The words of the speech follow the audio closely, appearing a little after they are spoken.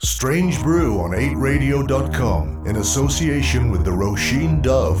Strange Brew on 8radio.com in association with the Roisin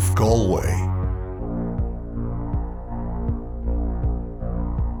Dove Galway.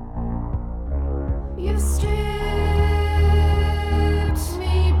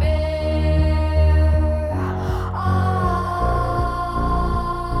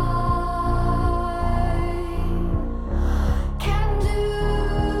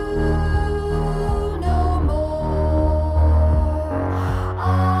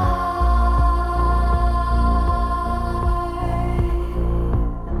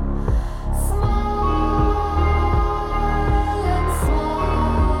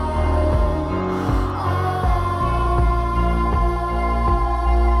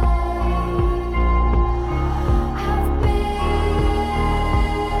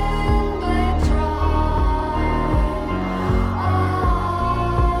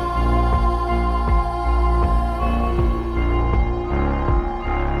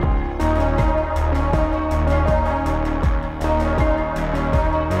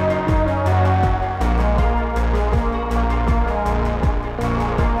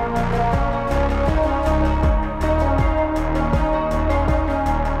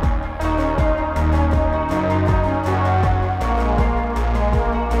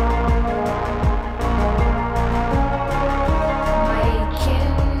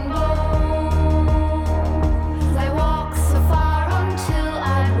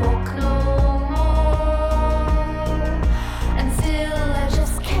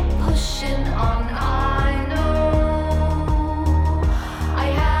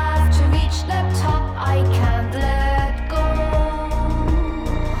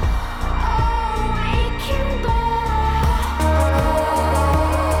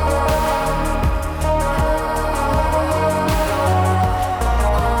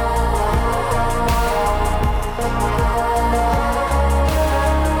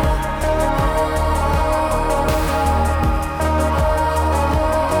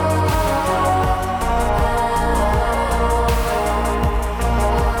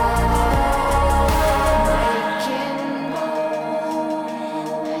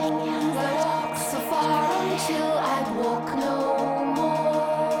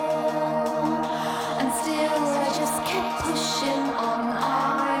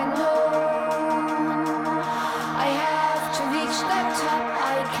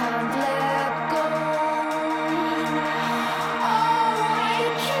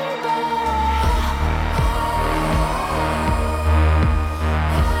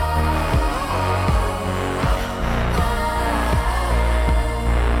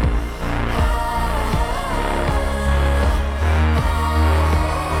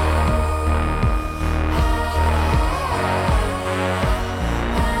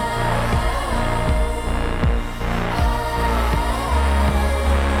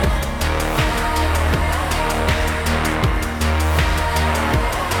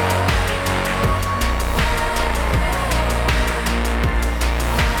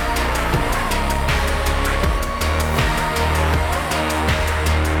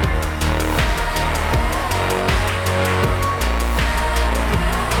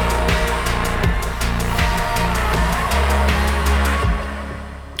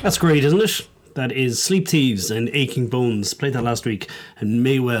 That's great, isn't it? That is Sleep Thieves and Aching Bones. Played that last week and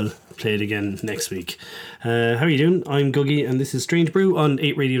may well play it again next week. How are you doing? I'm Guggy and this is Strange Brew on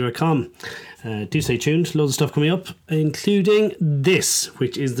 8radio.com. Do stay tuned, loads of stuff coming up, including this,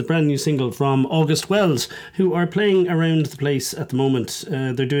 which is the brand new single from August Wells, who are playing around the place at the moment.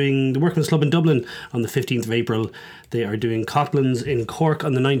 They're doing the Workman's Club in Dublin on the 15th of April. They are doing Coughlin's in Cork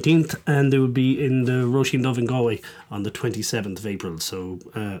on the 19th, and they will be in the Roisin Dove in Galway on the 27th of April. So,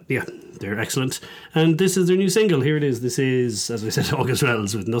 yeah, they're excellent. And this is their new single. Here it is. This is, as I said, August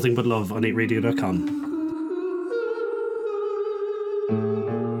Wells with Nothing But Love on 8radio.com.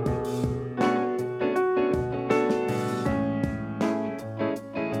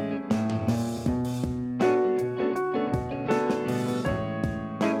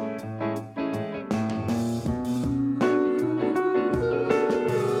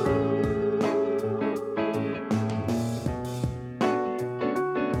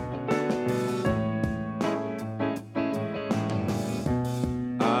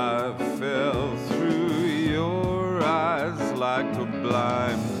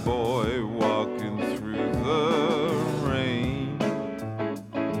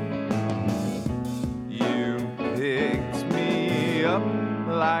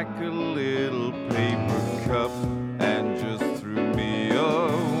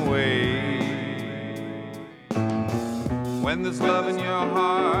 When there's love in your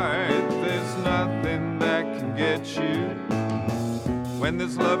heart, there's nothing that can get you. When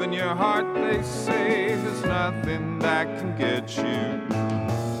there's love in your heart, they say there's nothing that can get you.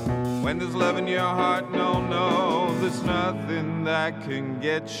 When there's love in your heart, no, no, there's nothing that can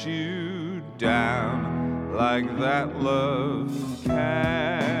get you down like that love can.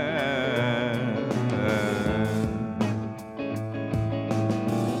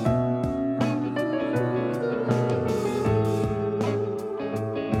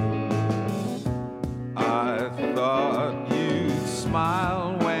 I thought you'd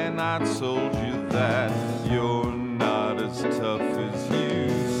smile when I told you that you're not as tough as you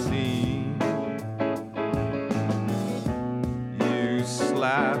seem. You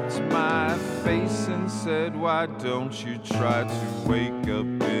slapped my face and said, why don't you try to wake up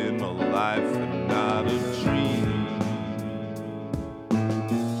in a life and not a dream?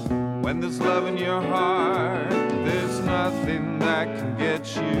 When there's love in your heart, there's nothing that can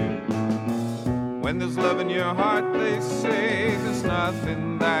get you. When there's love in your heart, they say there's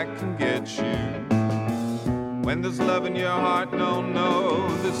nothing that can get you. When there's love in your heart, no, no,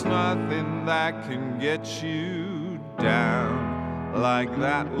 there's nothing that can get you down like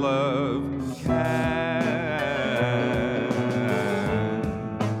that love can.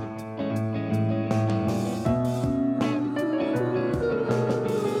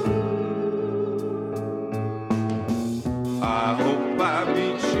 I hope I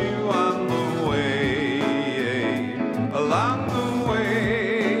meet you on the along the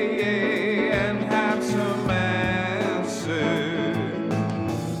way and have some answers.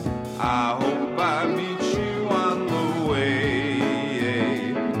 I hope I meet you on the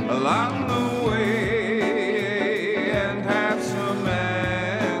way, along the way and have some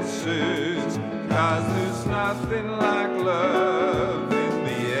answers. 'Cause there's nothing like love in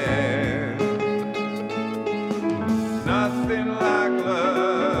the air. Nothing like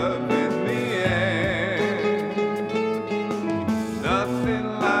love in the air. Nothing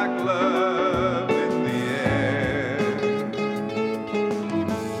like love in the air.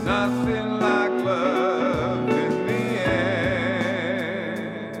 Nothing like love in the air.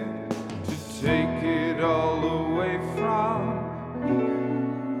 To take it all away from you.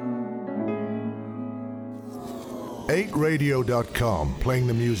 8radio.com, playing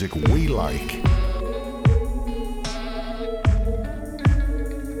the music we like.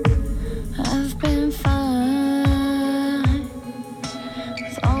 I've been fine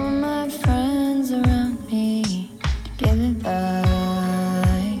with all my friends around me to give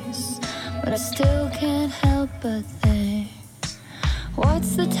advice, but I still can't help but think,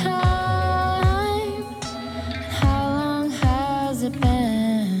 what's the time? And how long has it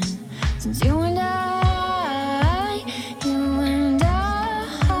been since you and I?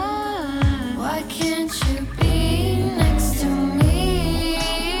 Why can't you be next to me?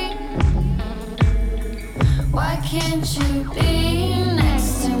 Why can't you be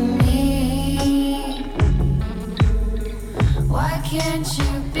next to me? Why can't you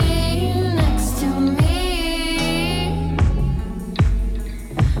be next to me?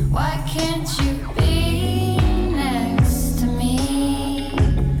 Why can't you be next to me?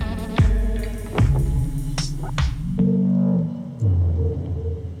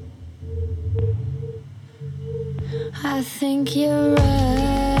 I think you're right.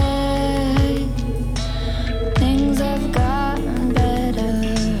 Things have gotten better,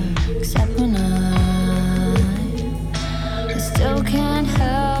 except when I still can't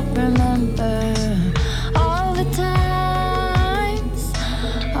help remember all the times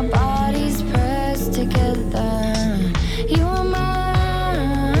our bodies pressed together. You were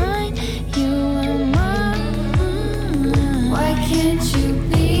mine, you were mine. Why can't you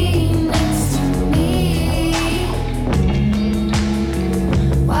be next to me?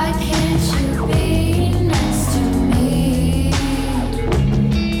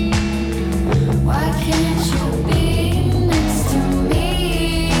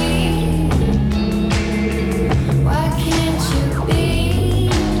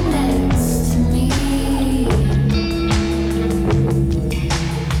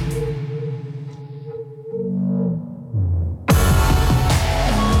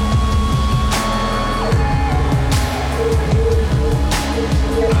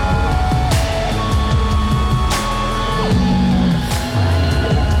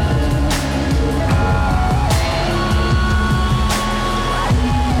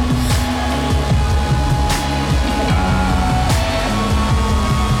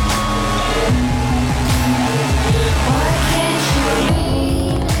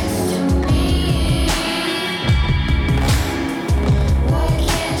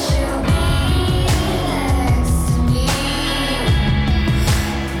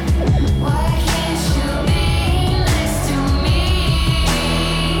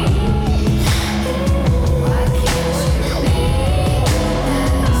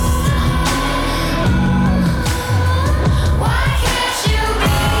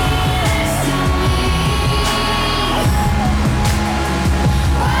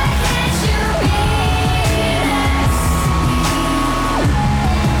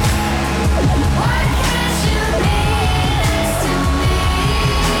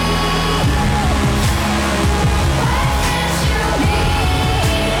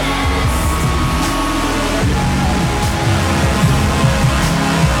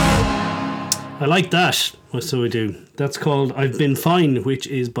 like that. Well, so I do. That's called I've Been Fine, which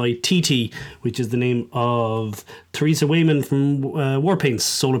is by TT, which is the name of Theresa Wayman from Warpaint's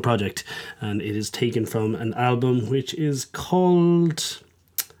solo project. And it is taken from an album which is called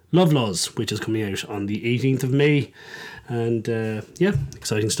Love Laws, which is coming out on the 18th of May. And yeah,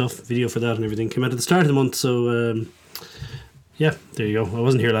 exciting stuff. Video for that and everything came out at the start of the month. So yeah, there you go. I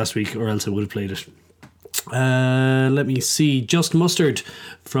wasn't here last week or else I would have played it. Let me see. Just Mustard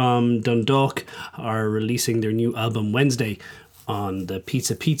from Dundalk are releasing their new album Wednesday on the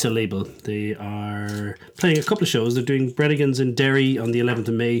Pizza label. They are playing a couple of shows. They're doing Bredigans in Derry on the 11th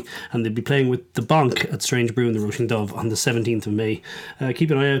of May, and they'll be playing with The Bonk at Strange Brew and the Roisin Dove on the 17th of May.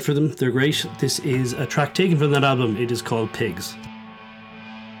 Keep an eye out for them. They're great. This is a track taken from that album. It is called Pigs.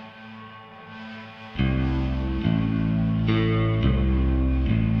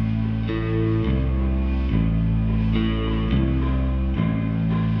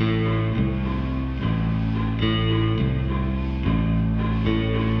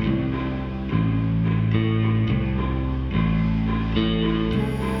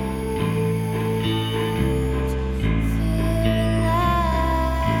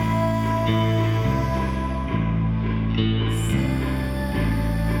 Feel alive.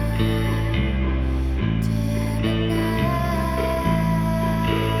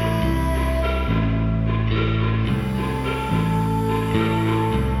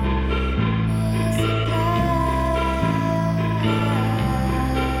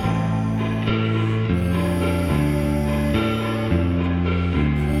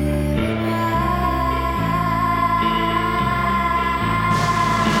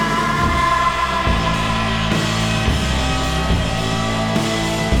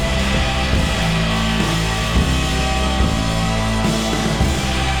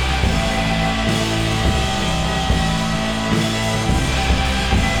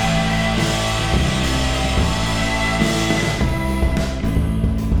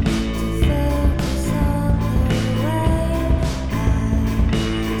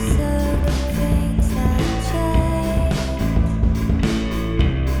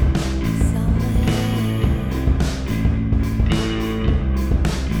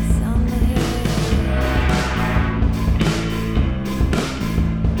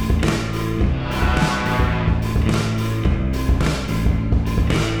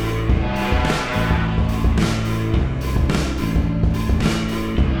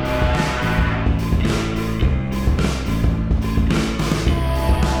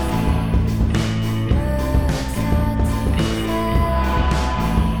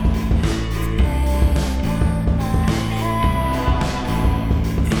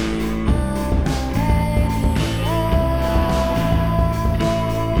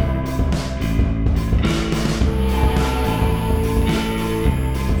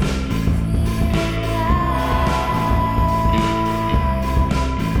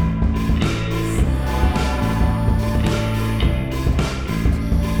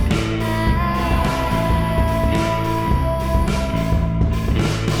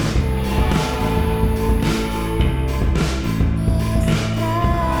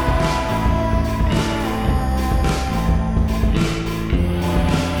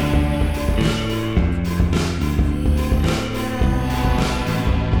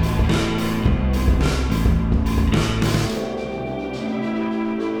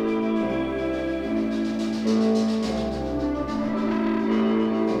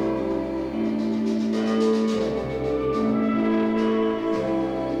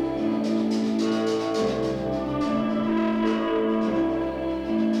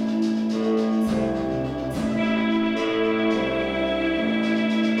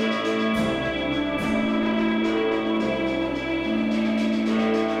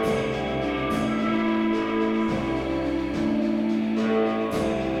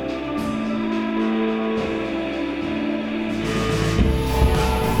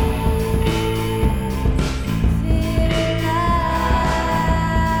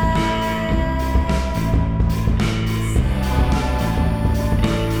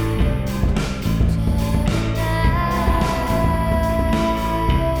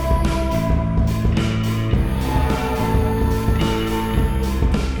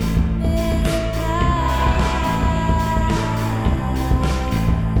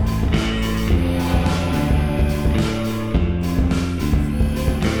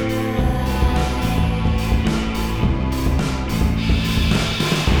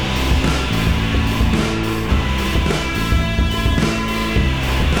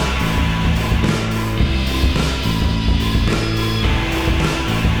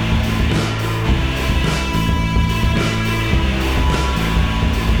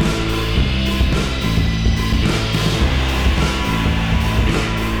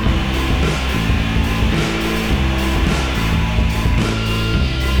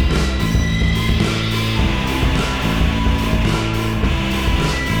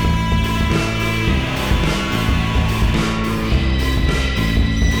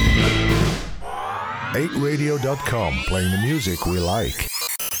 8radio.com, playing the music we like.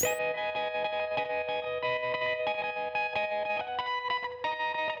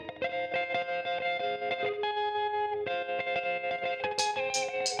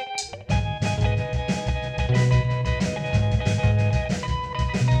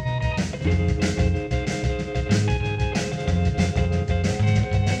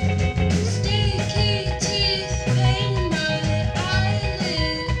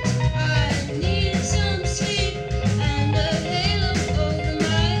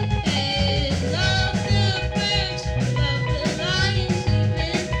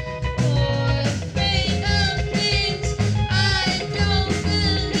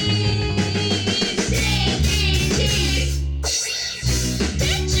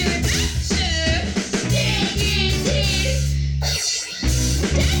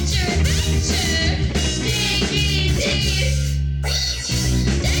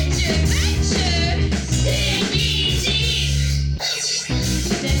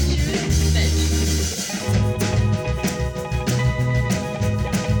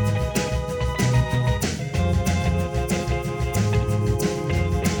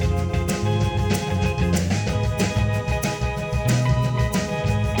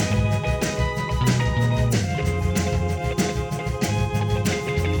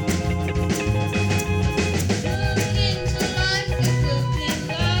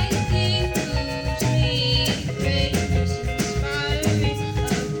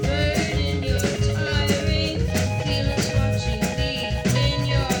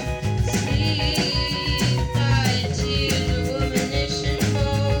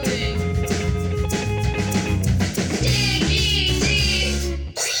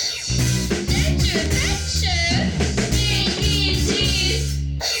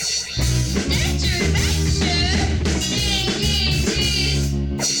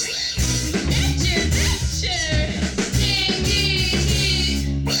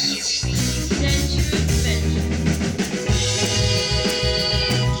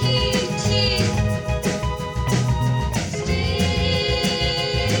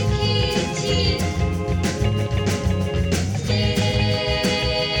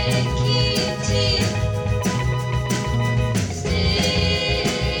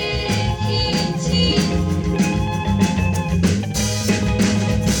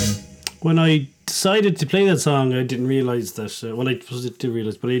 When I decided to play that song, I didn't realise that, I did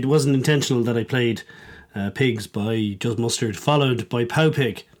realise, but it wasn't intentional that I played Pigs by Just Mustard, followed by Pow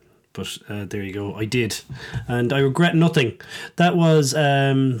Pig. But there you go, I did. And I regret nothing. That was,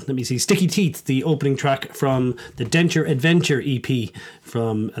 Sticky Teeth, the opening track from the Denture Adventure EP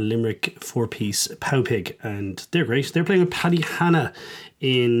from a Limerick 4-piece Pow Pig. And they're great. They're playing with Paddy Hanna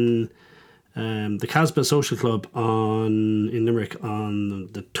in the Casbah Social Club in Limerick on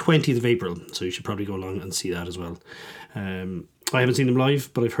the 20th of April. So you should probably go along and see that as well. I haven't seen them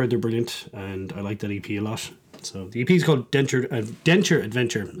live, but I've heard they're brilliant. And I like that EP a lot. So the EP is called Denture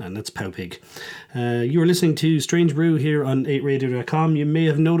Adventure, and that's Pow Pig. You were listening to Strange Brew here on 8radio.com. You may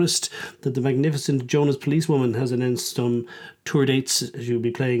have noticed that the magnificent Jonas Policewoman has announced some tour dates. She'll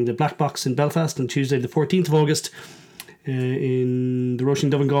be playing the Black Box in Belfast on Tuesday the 14th of August, in the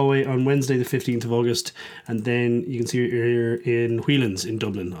Roisin Dove in Galway on Wednesday the 15th of August, and then you can see her here in Whelan's in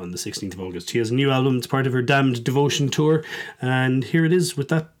Dublin on the 16th of August. She has a new album. It's part of her Damned Devotion tour, and here it is with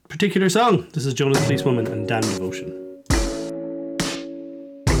that particular song. This is Jonas Policewoman and Damned Devotion.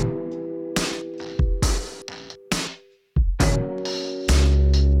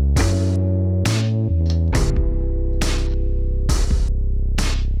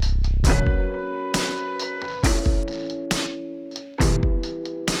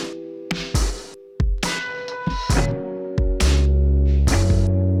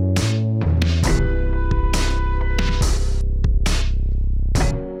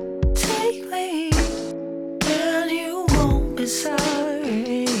 Take me down here.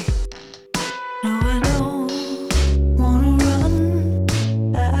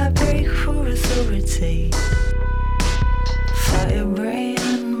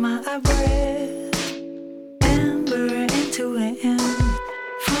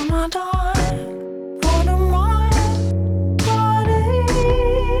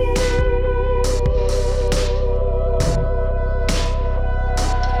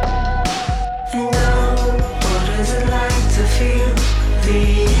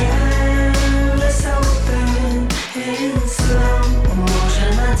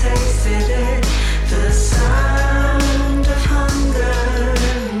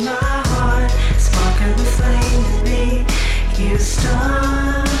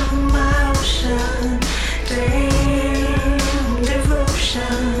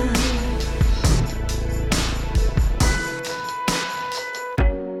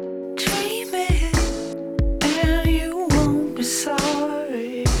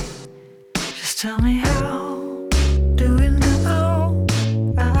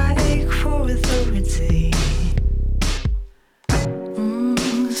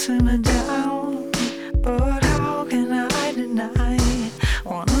 simmer down, but how can I deny it?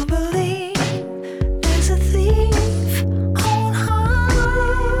 Wanna believe there's a thief on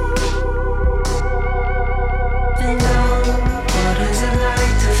high. And oh, what is it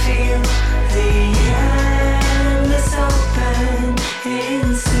like to feel the endless open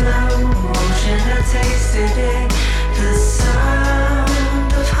in slow motion? I tasted it, the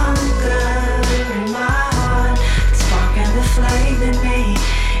sound of hunger in my heart, sparking the flame in me.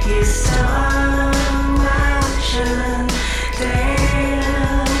 You stung my ocean,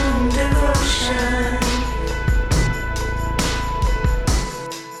 damn devotion.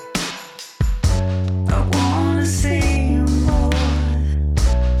 I wanna see you more,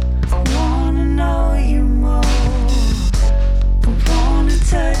 I wanna know you more, I wanna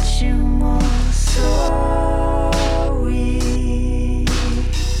touch you more, so weak.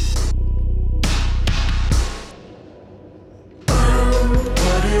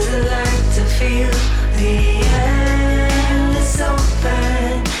 What is it like to feel the endless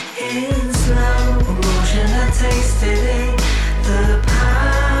open in slow motion? I tasted it, the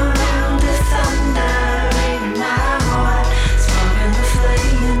pound of thunder in my heart, sparking the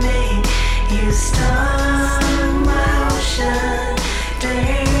flame in me. You stung my ocean,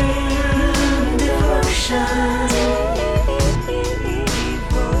 damn devotion.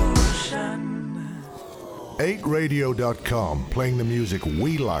 8radio.com, playing the music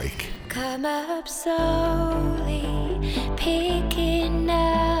we like. Come up slowly, picking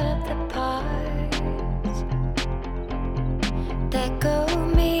up the parts that go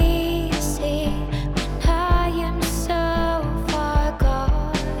missing when I am so far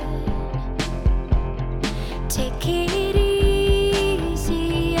gone. Take it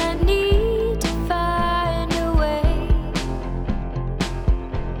easy, I need to find a way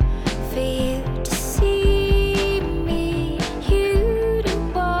for you to see me. You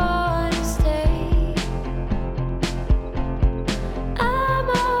don't wanna stay. I'm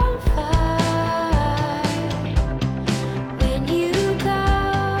on fire when you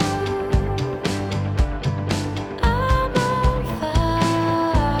go.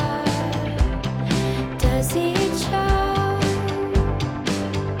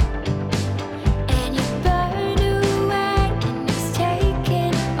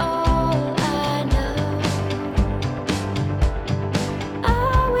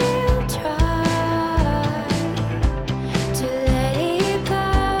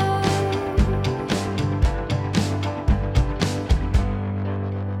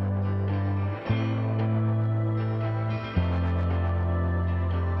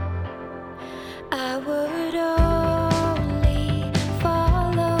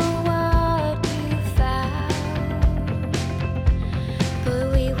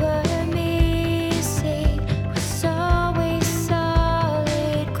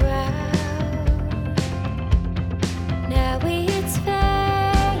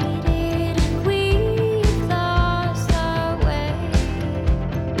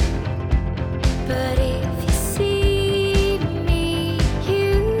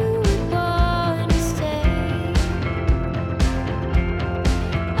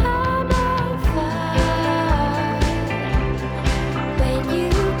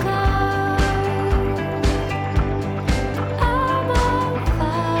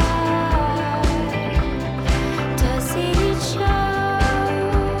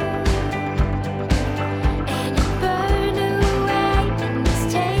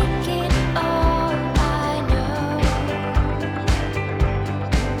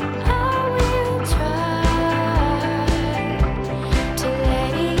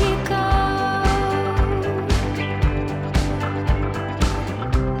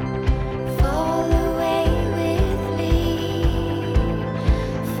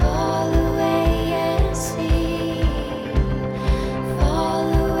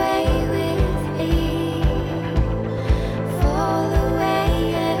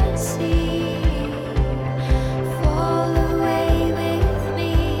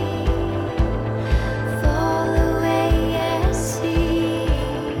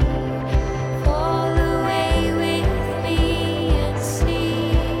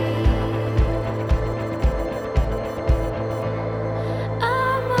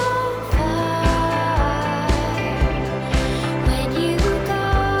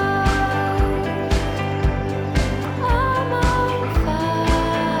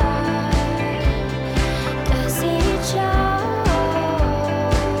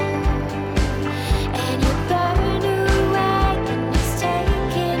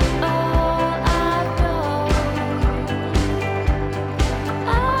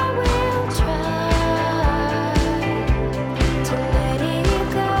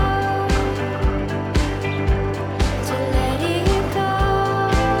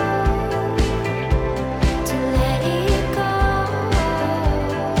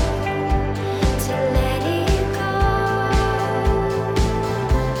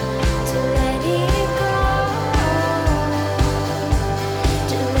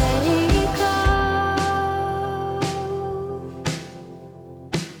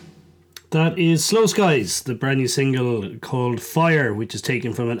 that is Slow Skies, the brand new single called Fire, which is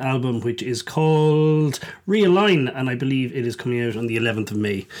taken from an album which is called Realign, and I believe it is coming out on the 11th of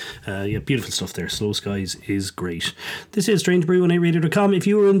May. Yeah, beautiful stuff there. Slow Skies is great. This is Strange Brew on 8radio.com. If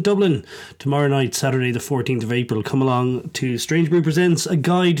you were in Dublin tomorrow night, Saturday the 14th of April, come along to Strange Brew Presents A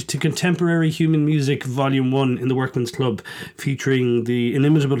Guide to Contemporary Human Music Volume 1 in the Workman's Club, featuring the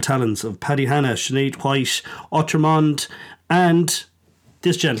inimitable talents of Paddy Hanna, Sinead White, Outremont, and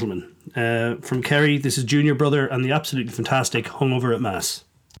this gentleman from Kerry. This is Junior Brother and the absolutely fantastic Hungover at Mass.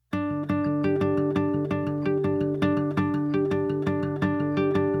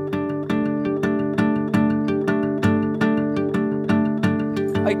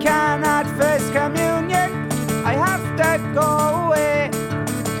 I cannot face communion, I have to go away.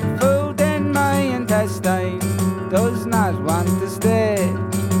 Food in my intestines does not want to stay.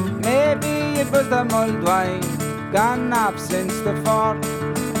 Maybe it was the mulled wine, gone off since the fall.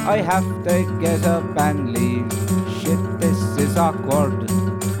 I have to get up and leave. Shit, this is awkward.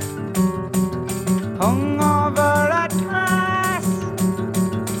 Hungover at Mass,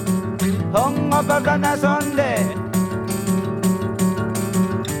 hungover on a Sunday,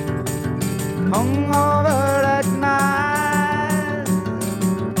 hungover at Mass.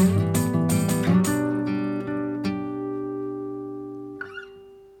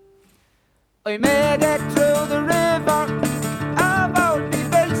 I made it through the river of old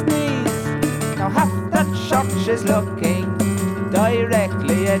people's knees. Now half the church is looking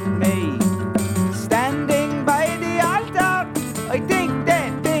directly at me. Standing by the altar, I think they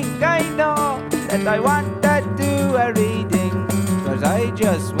think I know that I want to do a reading, but I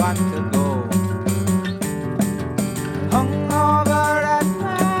just want to go. Hungover at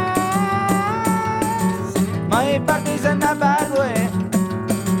Mass, my body's in a bad way.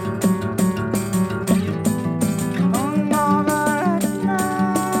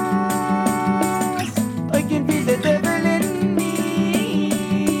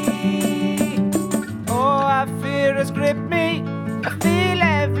 Grip me, I feel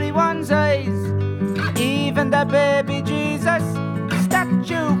everyone's eyes. Even the baby Jesus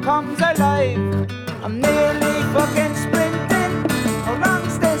statue comes alive. I'm nearly fucking sprinting around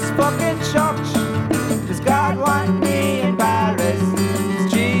this fucking church. Does God want me in Paris?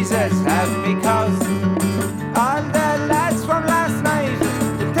 Does Jesus have me cause all the lads from last night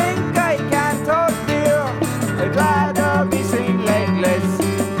they think I can't hold beer? I'd rather be seen legless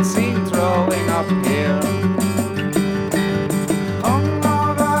than seen throwing up here.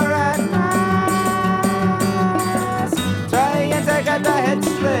 Get the head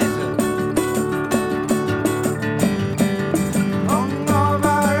straight.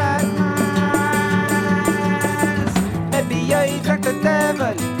 Hungover at Mass. Maybe I drank the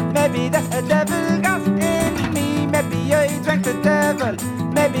devil. Maybe the devil got in me. Maybe I drank the devil.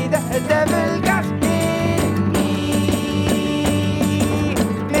 Maybe the devil got in me.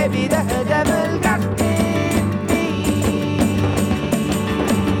 Maybe the devil got in me.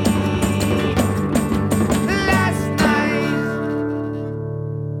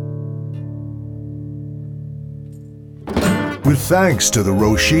 With thanks to the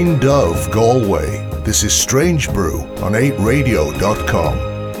Roisin Dove Galway, this is Strange Brew on 8radio.com.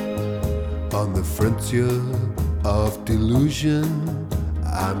 On the frontier of delusion,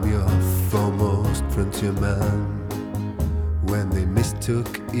 I'm your foremost frontier man. When they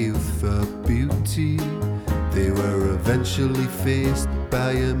mistook youth for beauty, they were eventually faced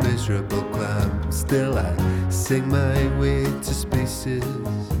by a miserable clam. Still I sing my way to spaces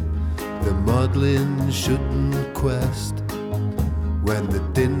the maudlin shouldn't quest. When the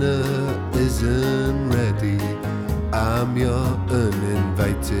dinner isn't ready, I'm your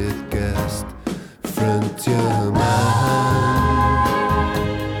uninvited guest. Frontier man,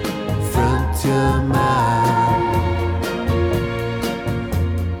 frontier man.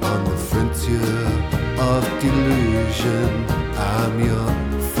 On the frontier of delusion, I'm your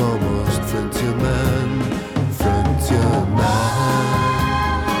foremost frontier man. Frontier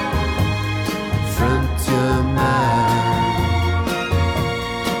man, frontier man.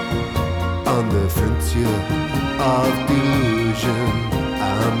 On the frontier of delusion,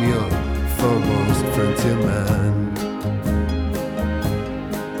 I'm your foremost frontier man.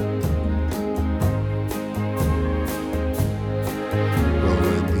 Well,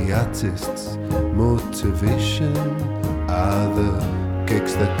 when the artist's motivation are the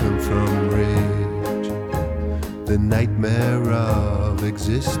kicks that come from rage, the nightmare of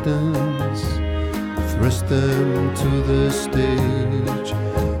existence thrust them to the stage.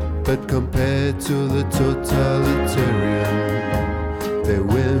 But compared to the totalitarian, their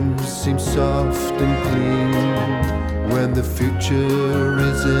whims seem soft and clean. when the future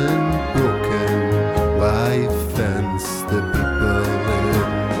isn't broken, why fence the people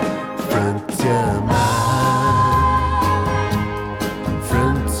in? Frontier man,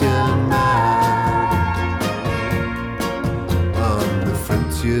 frontier man, on the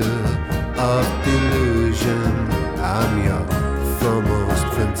frontier of delusion, I'm your foremost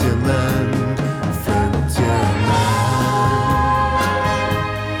frontier man, frontier man,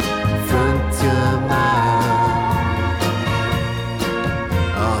 frontier man,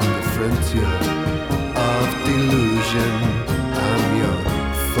 on the frontier of delusion, I'm your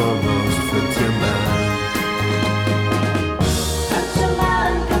foremost frontier man.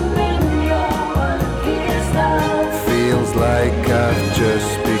 Feels like I've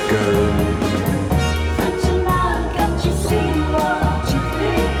just begun.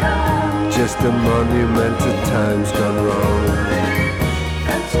 Just a monument to times gone wrong.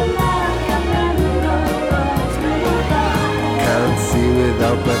 Can't see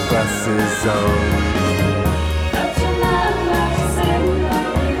without my glasses on.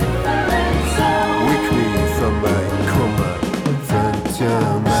 Wake me from my coma, frontier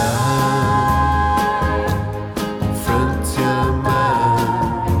man, frontier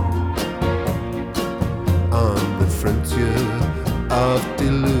man, on the frontier of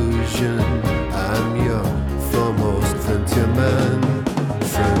delusion, I'm your foremost frontier man,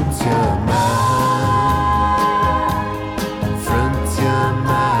 frontier man, frontier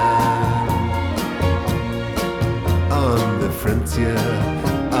man, on the frontier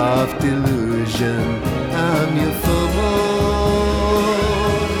of delusion, I'm your foremost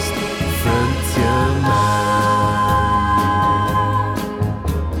frontier man.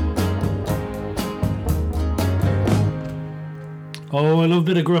 Oh, I love a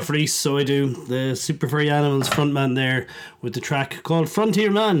bit of Gruff Rhys, so I do. The Super Furry Animals frontman there with the track called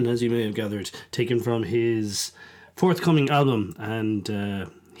Frontier Man, as you may have gathered, taken from his forthcoming album, and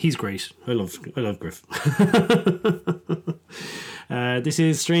he's great. I love Gruff. This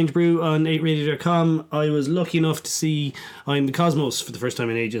is Strange Brew on 8radio.com. I was lucky enough to see I'm the Cosmos for the first time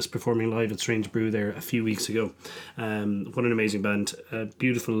in ages performing live at Strange Brew there a few weeks ago. What an amazing band. A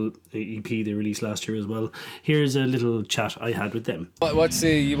beautiful EP they released last year as well. Here's a little chat I had with them. What's the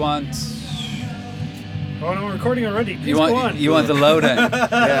you want? Oh no, we're recording already. Please You want go on. you want the lowdown?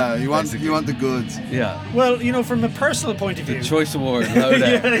 Yeah, you want the goods. Yeah. Well, you know, from a personal point of view. The Choice Award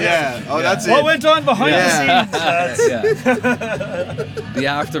lowdown. Yeah. Oh, that's it. What went on behind the scenes, lads? Yeah. The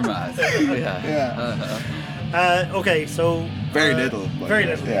aftermath. Yeah. Okay, so Very little. but very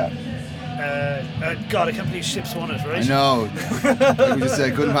little. Yeah. God, I can't believe Ships won it, right? I know. Like we just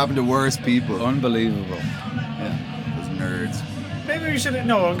said, couldn't happen to worse people. Unbelievable. Yeah. Those nerds. Maybe we should.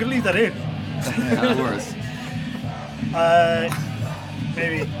 No, I'm gonna leave that in. Yeah, worse.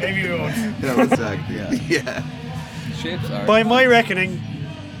 Maybe we won't. Yeah, exactly. Yeah. Ships are. By my reckoning,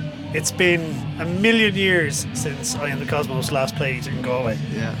 it's been a million years since I and the Cosmos last played in Galway.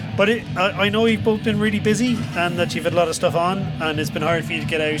 Yeah. But I know you've both been really busy and that you've had a lot of stuff on, and it's been hard for you to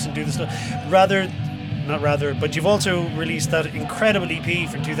get out and do the stuff. But you've also released that incredible EP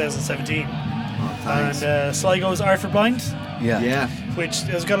from 2017. Oh, thanks. And Sligo's Art for Blind, Yeah. which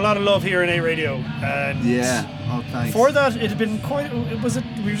has got a lot of love here in A Radio. And Yeah. Oh, thanks. before that, it had been quite. Was it?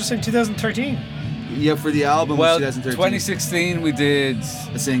 We were just saying 2013. Yeah, for the album. Well, 2013. 2016 we did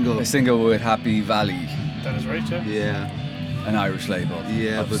A single. a single with Happy Valley, That is right, yeah. Yeah. an Irish label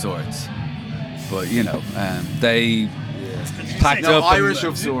Yeah, of but- sorts. But you know, they Yeah. packed No, up. Irish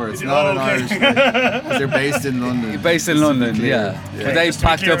of sorts, not an Irish. 'Cause they're based in London. Based in Just to be London, clear. yeah. But they Just to be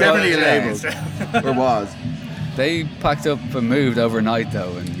packed clear, up. Definitely a yeah. label. Or was. They packed up and moved overnight,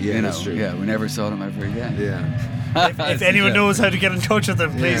 though, and Yeah, you know, that's true. yeah, we never saw them ever again. Yeah. If anyone knows how to get in touch with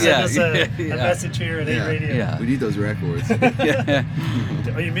them, please Yeah. send us Yeah. a message here at Yeah. A Radio. Yeah. We need those records. Yeah.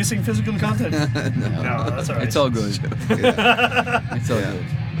 Are you missing physical content? No, that's all right. It's all good. It's all Yeah. good.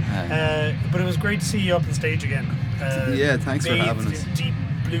 But it was great to see you up on stage again. Yeah, thanks for bathed having us. in deep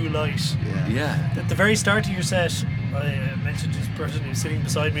blue light. Yeah. Yeah. At the very start of your set, I mentioned to this person who's sitting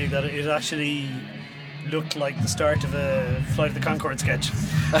beside me that it actually looked like the start of a Flight of the Conchord sketch.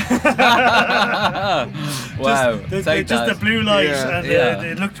 Wow. Just Take the that. blue light, Yeah. and Yeah.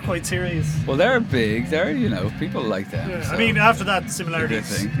 it looked quite serious. Well, they're big. They're, you know, people like them. Yeah, so. I mean, after that, similarities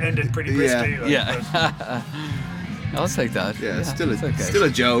thing. ended pretty Yeah. briskly. like, Yeah. but- I'll take that. Yeah, it's still okay. a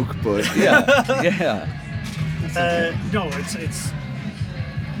joke, but Yeah. Yeah. No, it's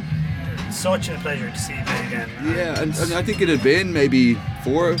such a pleasure to see you play again. yeah, and I think it had been maybe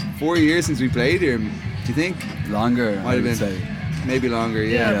four years since we played here. Do you think? Longer, Might I have would been. say. Maybe longer.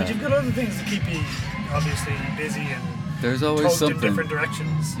 Yeah, Yeah. but you've got other things to keep you obviously busy and There's always tugged something. in different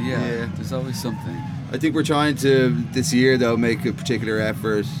directions. Yeah, there's always something. I think we're trying to this year though make a particular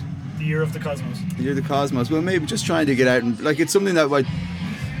effort. The year of the cosmos. The year of the cosmos. Well, maybe just trying to get out and like it's something that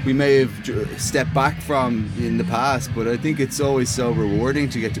we may have stepped back from in the past, but I think it's always so rewarding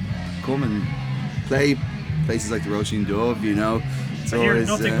to get to come and play places like the Roisin Dove. You know, it's I hear always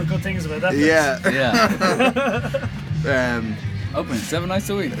nothing but good things about that place. Yeah. Open 7 nights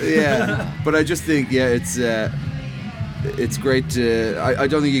a week. Yeah, but I just think it's great to. I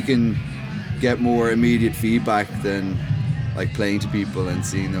don't think you can get more immediate feedback than like playing to people and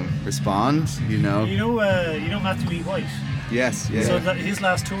seeing them respond. You know. You know Matthew E. White. Yes. Yeah. So his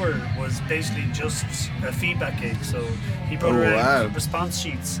last tour was basically just a feedback gig. So he brought around response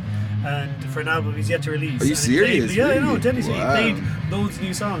sheets. And for an album he's yet to release. Are you serious? Yeah, really? I know, deadly. So Wow. he played loads of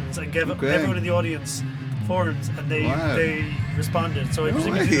new songs and gave everyone in the audience forums, and they responded. So he was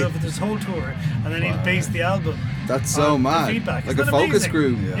going to do this whole tour, and then he based the album. That's so on mad. the feedback. Like Isn't a that focus amazing?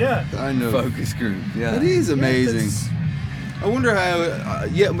 group. Yeah. I know. Focus group. Yeah. That is amazing. Yeah, I wonder how.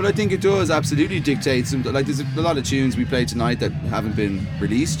 But I think it does absolutely dictate some. Like there's a lot of tunes we played tonight that haven't been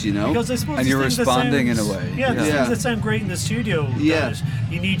released. You know. Because I suppose And these you're things that responding in a sounds- way. Yeah, these Yeah. things that sound great in the studio. Yeah. that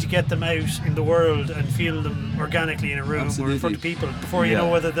you need to get them out in the world and feel them organically in a room or in front of people before you know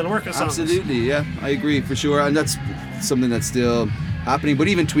whether they'll work as songs. Absolutely, yeah, I agree for sure, and that's something that's still happening. But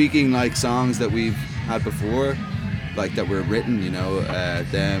even tweaking like songs that we've had before, like that were written, you know,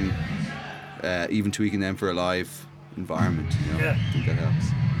 them, even tweaking them for a live environment, you know, Yeah. I think that helps.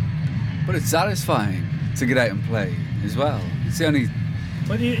 But it's satisfying to get out and play as well. It's the only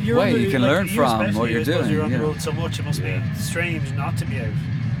But you're way on the, you can like, learn you from especially, what you're I suppose doing. You're on the yeah. road so much; it must be strange not to be out.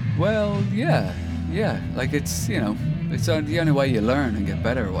 Well, yeah. Like it's it's the only way you learn and get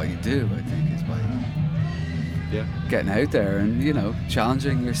better at what you do. I think is by getting out there and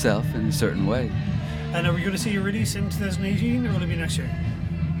challenging yourself in a certain way. And are we going to see a release in 2018, or will it be next year?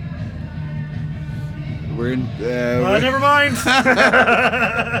 We're in. Never mind.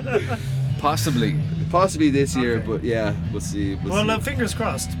 Possibly this year, but yeah, we'll see. Well, see. fingers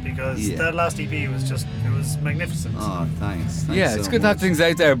crossed, because that last EP was magnificent. Oh, thanks. Yeah, it's good to have things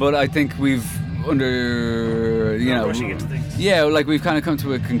out there, but I think we've rushing into things. Yeah, like we've kind of come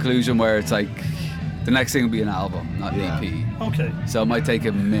to a conclusion where it's like the next thing will be an album, not an EP. Okay. So it might take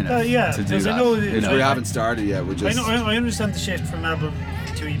a minute to do because that. I know we haven't started yet. We're just. I understand the shift from album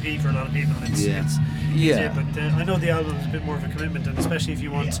to EP for a lot of people. It's easier, but I know the album is a bit more of a commitment, and especially if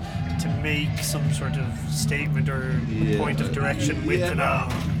you want to make some sort of statement or point of direction with an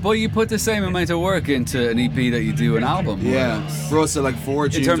album. But you put the same amount of work into an EP that you do an album. Yeah, for us, like 4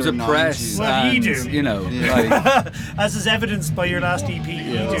 tunes in terms or of 9 press. tunes. Well, and, you do. Like, as is evidenced by your last EP.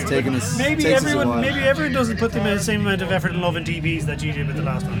 it's taken us. Maybe takes us a while. everyone doesn't put the same amount of effort and love into EPs that you did with the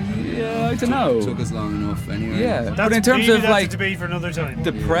last one. yeah, I don't know. Took us long enough anyway. Yeah, but in terms of that's like a debate for another time.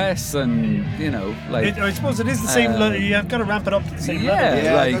 the press and I suppose it is the same. You've got to ramp it up to the same level.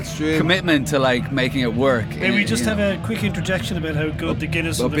 Yeah, like that's true. commitment to like making it work. Maybe we just have a quick interjection about how good the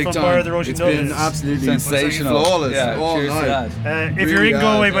Guinness Well, and the big front time. bar of the Roisin It's Dove been is. absolutely sensational, flawless Yeah, all cheers night. to that. If Really you're in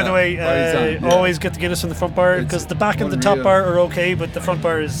Galway, has, by the way, Right on, always get the Guinness from the front bar, because the back and the top unreal. bar are okay, but the front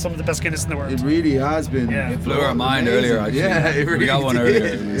bar is some of the best Guinness in the world. It really has been. Yeah. Blew our mind earlier. Actually, Yeah, it really we got one did. earlier.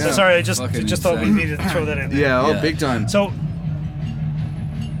 Yeah. It was So sorry, I just fucking thought we insane. needed to throw that in there. Yeah, Yeah. big time. So,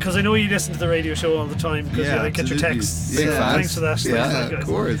 because I know you listen to the radio show all the time, because Yeah, I get your absolutely. texts. Big so fans. thanks for that. Yeah, Thanks, of guys.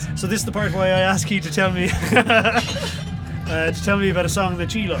 course. So this is the part why I ask you to tell me about a song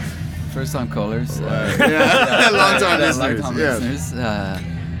that you love. First time callers. Yeah, long time listeners. Long-time Yeah. listeners.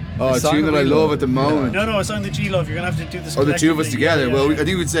 Oh, a song tune that that I we love love. at the moment. No, a song that you love. You're gonna have to do this. Oh, the two of us collectively. together. Yeah, Well, yeah. I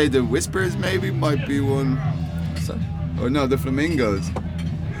think we'd say the Whispers maybe might be one. Or no, the Flamingos.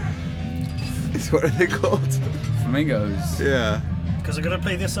 What are they called? Flamingos. Yeah. Because I'm gonna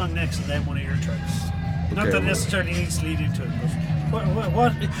play this song next, and then one of your tracks. Not Okay, that well- necessarily needs to lead into it, but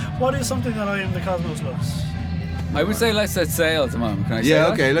what is something that I Am the Cosmos loves? I would say Let's Set Sail at the moment. Can I say Yeah,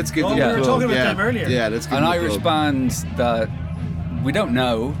 that? okay, let's give Oh, them we a were plug. talking about yeah. them earlier. Yeah, let's give An them a Irish plug. band that we don't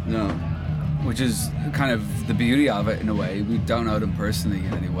know, No. which is kind of the beauty of it in a way. We don't know them personally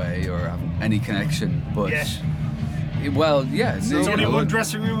in any way or have any connection, but Yes. well, yeah, It's you only know, one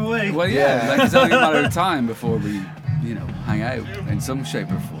dressing room away. Well, yeah, like it's only a matter of time before we, hang out in some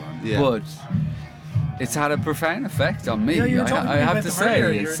shape or form. Yeah. But it's had a profound effect on me. Yeah, you were talking I to me have about to them earlier.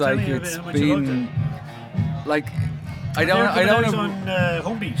 say, You it's were telling like me it's how much you loved been like I They're don't coming out know.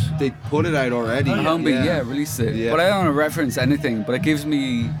 on Homebeat. They put it out already. Homebeat, yeah, released it. Yeah. But I don't want to reference anything, but it gives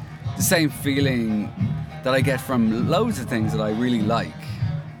me the same feeling that I get from loads of things that I really like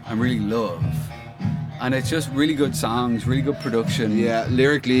and really love. And it's just really good songs, really good production. Yeah,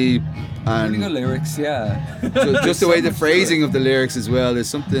 lyrically And Really good lyrics, yeah. just the way the phrasing of the lyrics as well. There's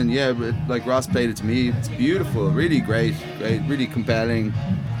something, yeah, but like Ross played it to me. It's beautiful, really great, really compelling,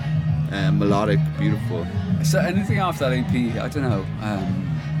 melodic, beautiful. So anything off that EP, I don't know.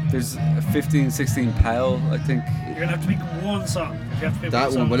 There's a 15, 16 Powell, I think. You're gonna have to pick one song. You have to pick That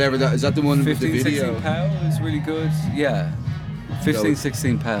one one, song. whatever that is, that the one with 15, the video? 16 Powell is really good. Yeah. 15,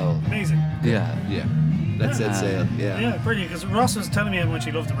 16 Powell. Amazing. Yeah. Yeah. Let's Set Sail. Yeah. Yeah, brilliant. Because Ross was telling me how much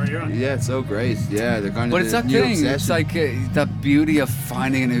he loved him earlier on. Yeah, it's so great. Yeah, they're kind of. But it's that new thing, obsession. it's like that beauty of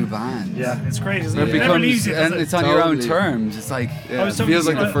finding a new band. Yeah, it's great, isn't Where it? it It never becomes, leaves you, does and it? it's on your own Totally. terms. It's like, Yeah, was it feels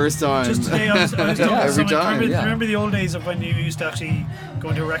like talking- the first time. Just today, I was talking to Every someone. time. Remember, Yeah. remember the old days of when you used to actually go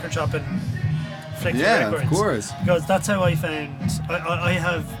into a record shop and flick through Yeah, of records? course. Because that's how I found. I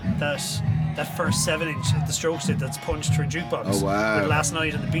have that first 7-inch of the Strokes did that's punched through jukebox. Oh, wow. With Last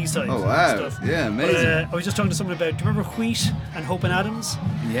Night and the B-side. Oh, and wow. stuff. Yeah, But, amazing. I was just talking to someone about. Do you remember Wheat and Hope and Adams?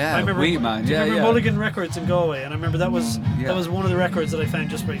 yeah, I remember, Wheat Man. Do you Yeah, remember yeah. Mulligan Records in Galway? And I remember that was yeah. that was one of the records that I found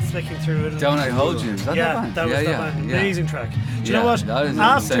just by flicking through it. Don't I Hold You? Is that Yeah, that band? that was yeah, that yeah, band. yeah. Amazing track. Do you Yeah, know what? that is a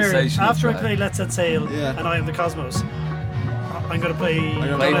After sensational I track. play Let's Set Sail Yeah. and I Am the Cosmos, I'm going to play gonna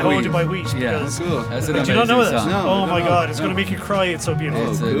Don't play I Hold Wheat. You by Wheat. Yeah, because cool. That's an do you not know amazing that? song. No, Oh I my don't god, know. it's going to make you cry. It's so beautiful.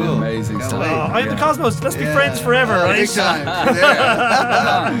 It's Oh, an cool. amazing Can't song. wait. I Am the Yeah. Cosmos. Let's be Yeah. friends forever, Oh, right? big time.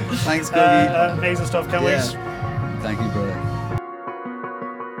 Yeah. Thanks, Cookie. Amazing stuff. Can't Yeah. wait. Thank you, brother.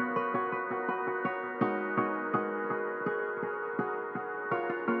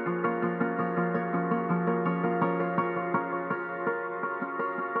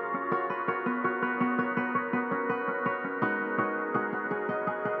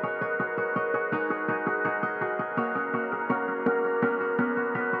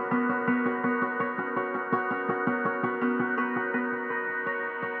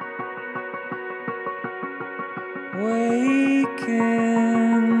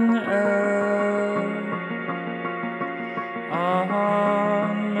 Waking up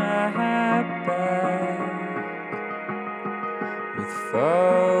on my back with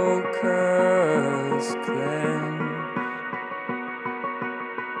focus clenched.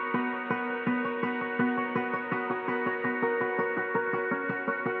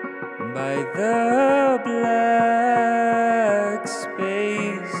 By the black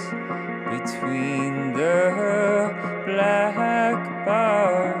space between the black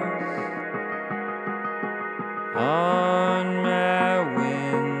bars on my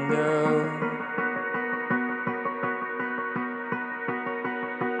window.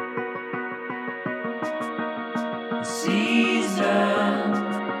 The season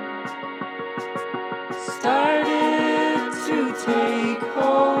started to take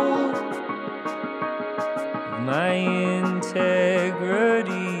hold of my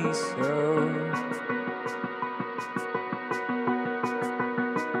integrity, so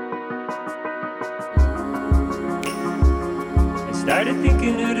I started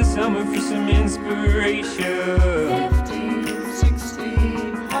thinking of the summer for some inspiration. 15,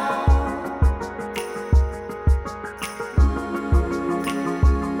 16,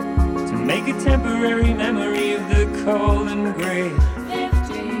 to make a temporary memory of the cold and gray.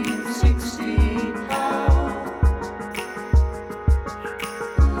 15, 16,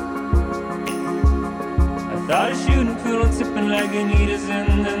 I thought of shooting pool and tipping Lagunitas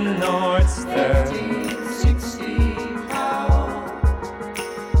in the North Star. 15, 16,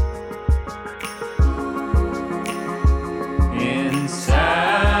 in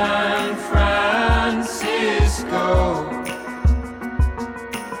San Francisco.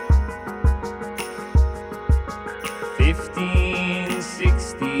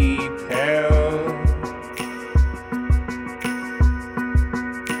 1560 pounds.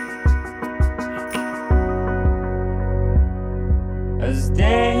 As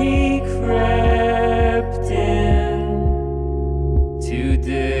day crept in to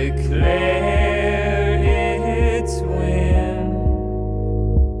declare its win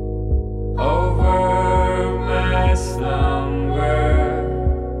over my slumber.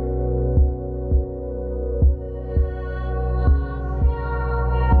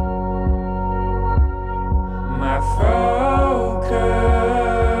 My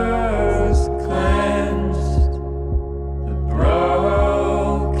focus clenched, the broken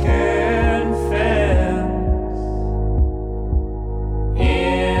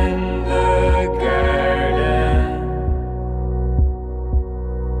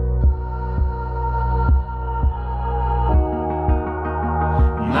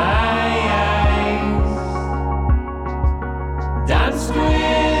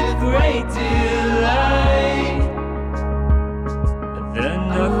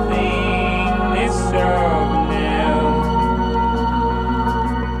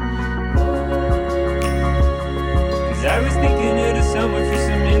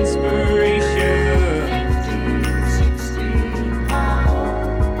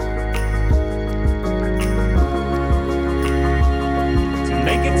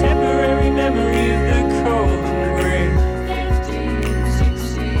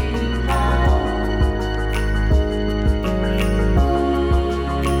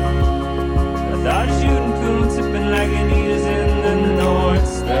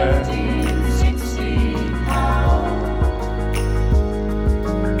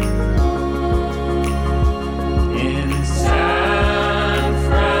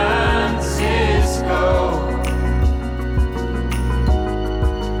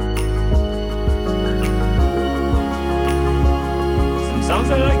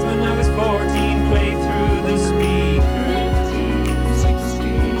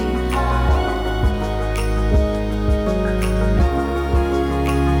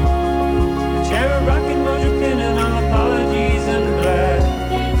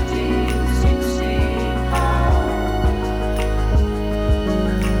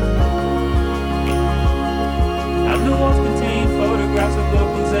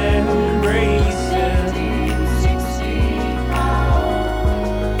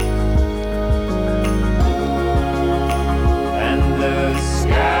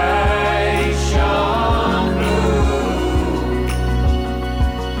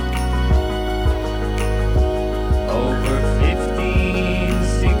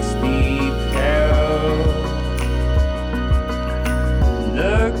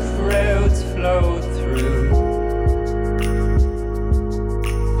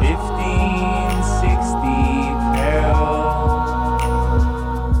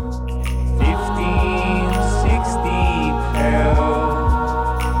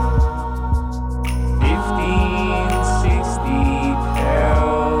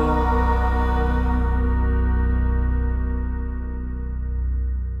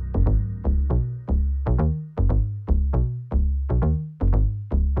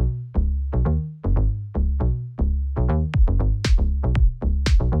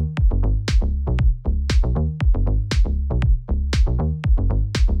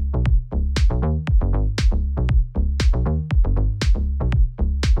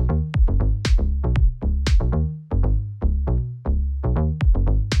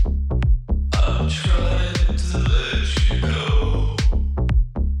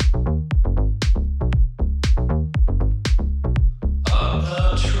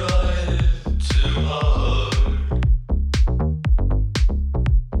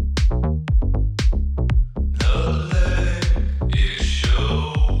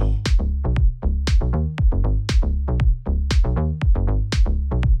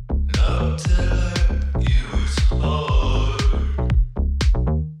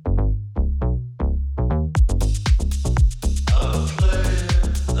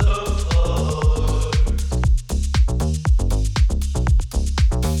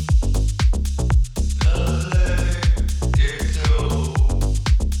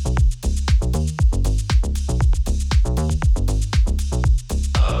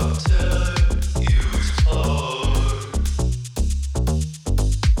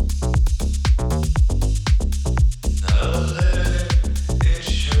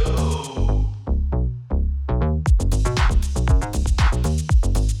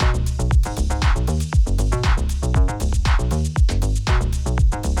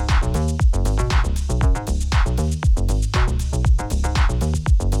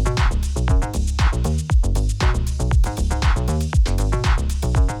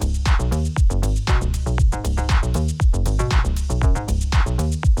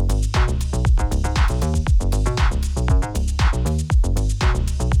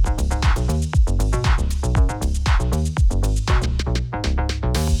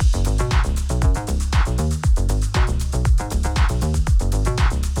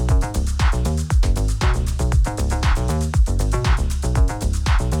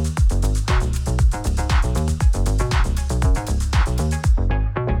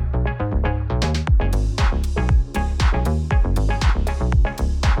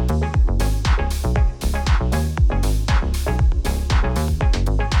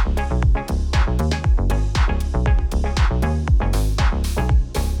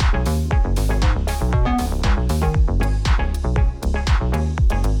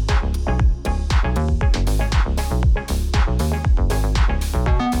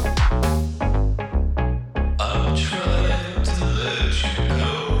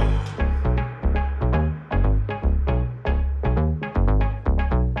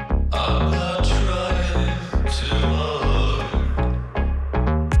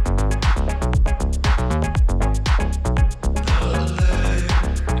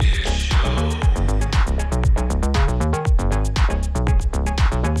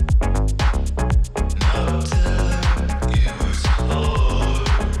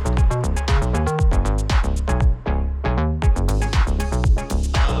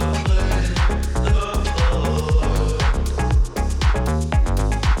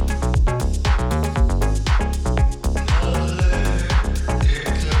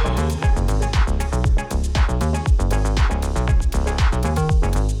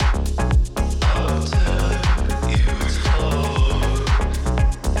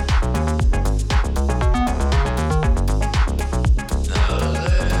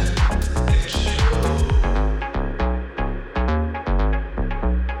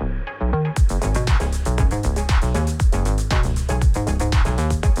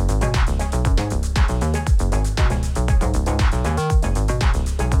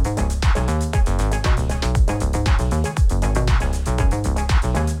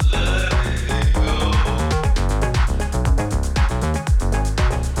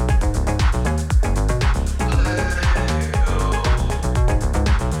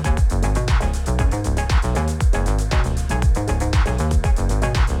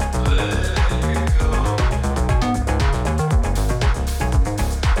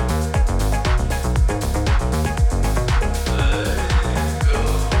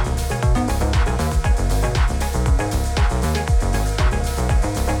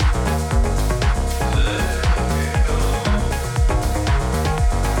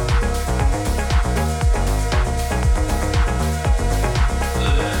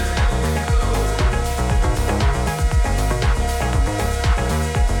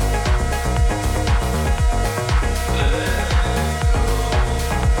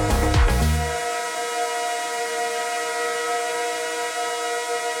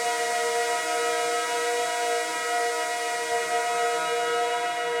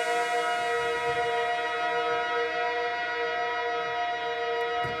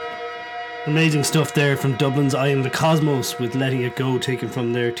Amazing stuff there from Dublin's I Am the Cosmos with Letting It Go, taken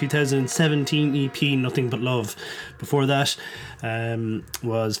from their 2017 EP Nothing But Love. Before that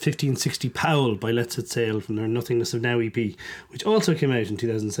was 1560 Powell by Let's Set Sail from their Nothingness of Now EP, which also came out in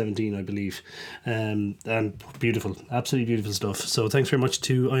 2017, I believe. And beautiful, absolutely beautiful stuff. So thanks very much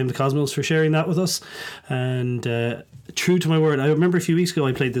to I Am the Cosmos for sharing that with us. And true to my word, I remember a few weeks ago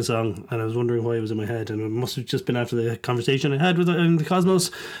I played this song and I was wondering why it was in my head, and it must have just been after the conversation I had with I Am the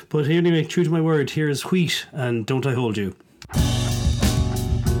Cosmos. But anyway, true to my word, here is Wheat and Don't I Hold You.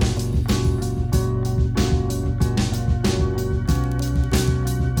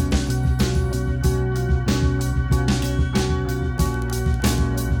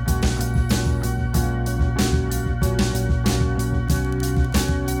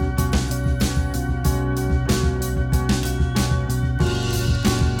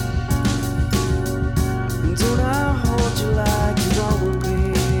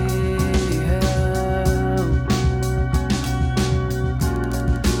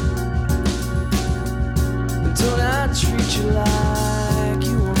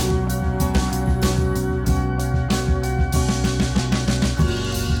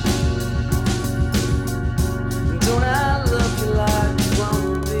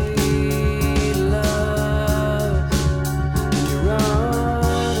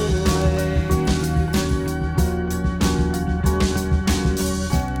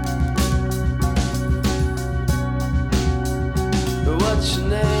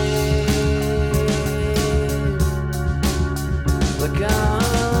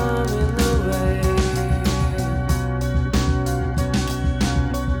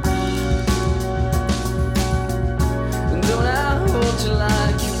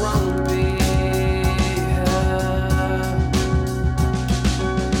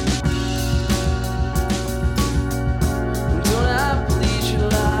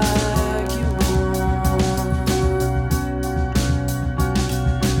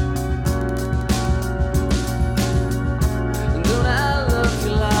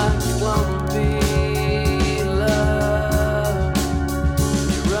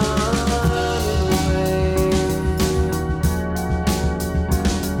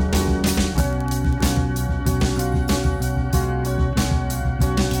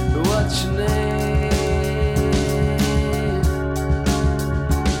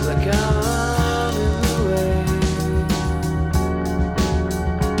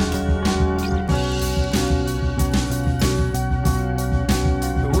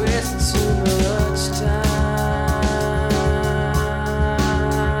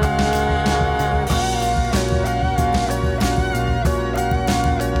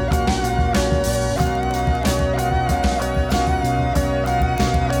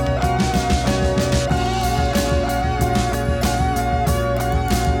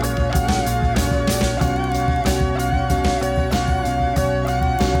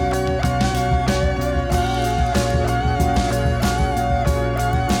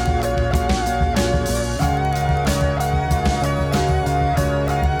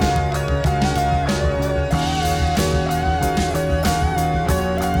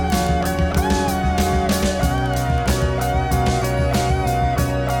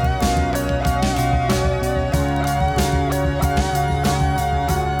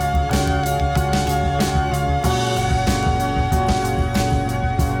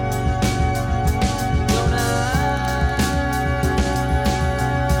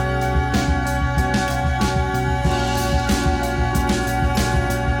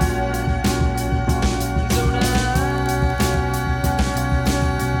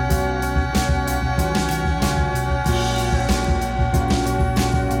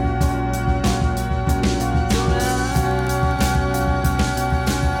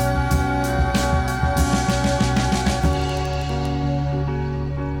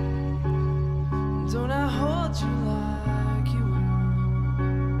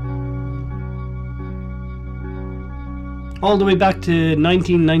 All the way back to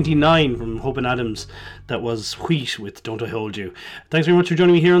 1999 from Hope and Adams. That was Wheat with Don't I Hold You. Thanks very much for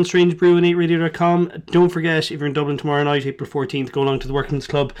joining me here on Strange Brew and 8radio.com. Don't forget, if you're in Dublin tomorrow night, April 14th, go along to the Workman's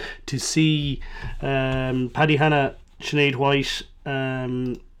Club to see Paddy Hanna, Sinead White,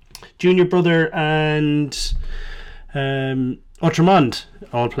 Junior Brother and Ultramond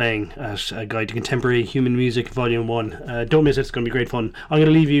all playing at A Guide to Contemporary Human Music Volume 1. Don't miss it, it's going to be great fun. I'm going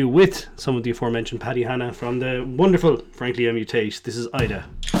to leave you with some of the aforementioned Paddy Hanna from the wonderful Frankly I Mutate. This is Ida.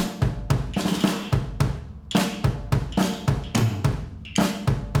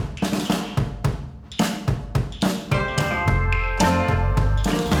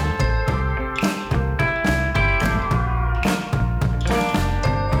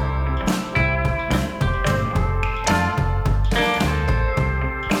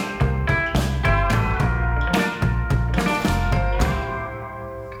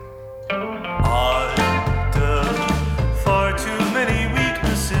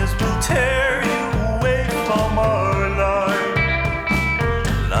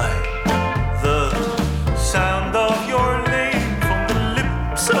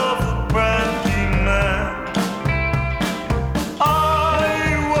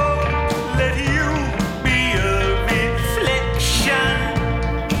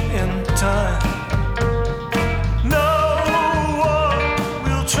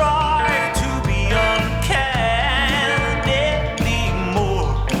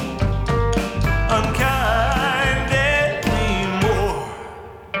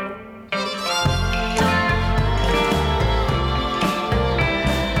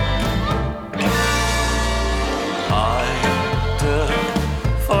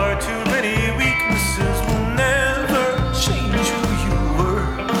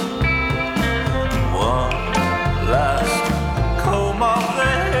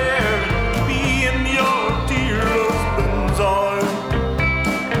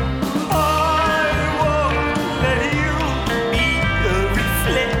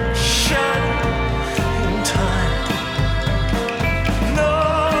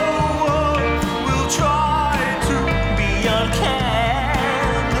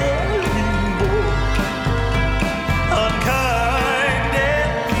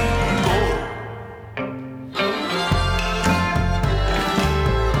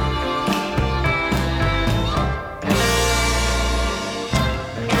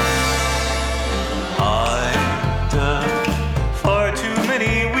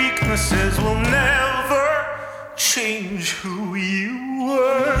 change who you